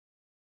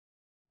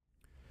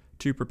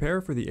To prepare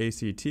for the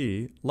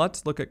ACT,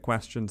 let's look at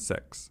question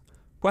 6.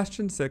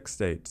 Question 6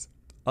 states,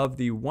 of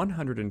the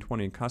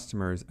 120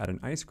 customers at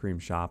an ice cream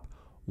shop,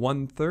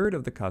 1/3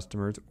 of the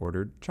customers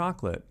ordered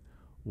chocolate,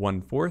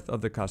 1/4 of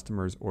the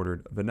customers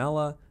ordered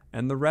vanilla,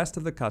 and the rest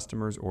of the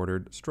customers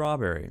ordered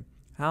strawberry.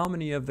 How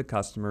many of the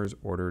customers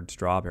ordered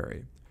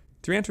strawberry?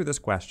 To answer this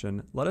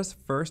question, let us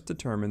first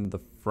determine the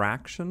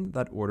fraction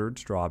that ordered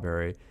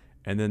strawberry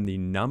and then the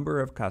number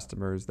of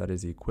customers that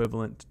is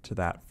equivalent to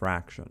that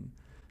fraction.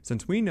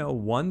 Since we know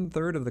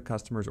 1/3 of the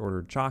customers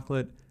ordered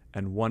chocolate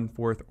and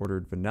 1/4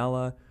 ordered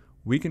vanilla,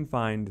 we can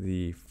find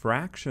the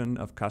fraction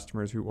of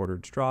customers who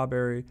ordered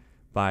strawberry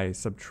by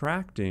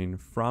subtracting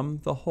from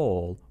the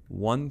whole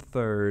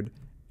 1/3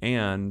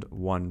 and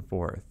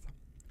 1/4.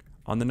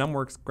 On the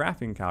NumWorks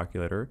graphing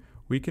calculator,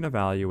 we can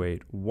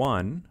evaluate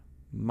 1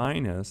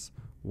 minus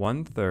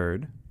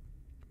 1/3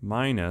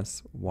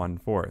 minus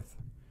 1/4,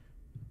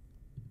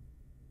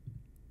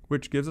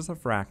 which gives us a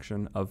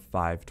fraction of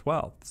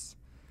 5/12.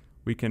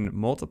 We can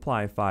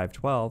multiply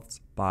 5/12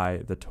 by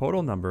the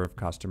total number of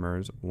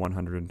customers,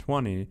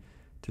 120,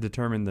 to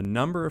determine the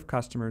number of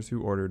customers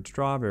who ordered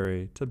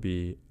strawberry to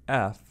be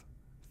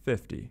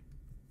F50.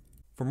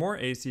 For more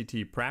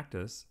ACT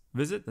practice,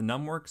 visit the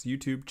NumWorks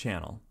YouTube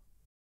channel.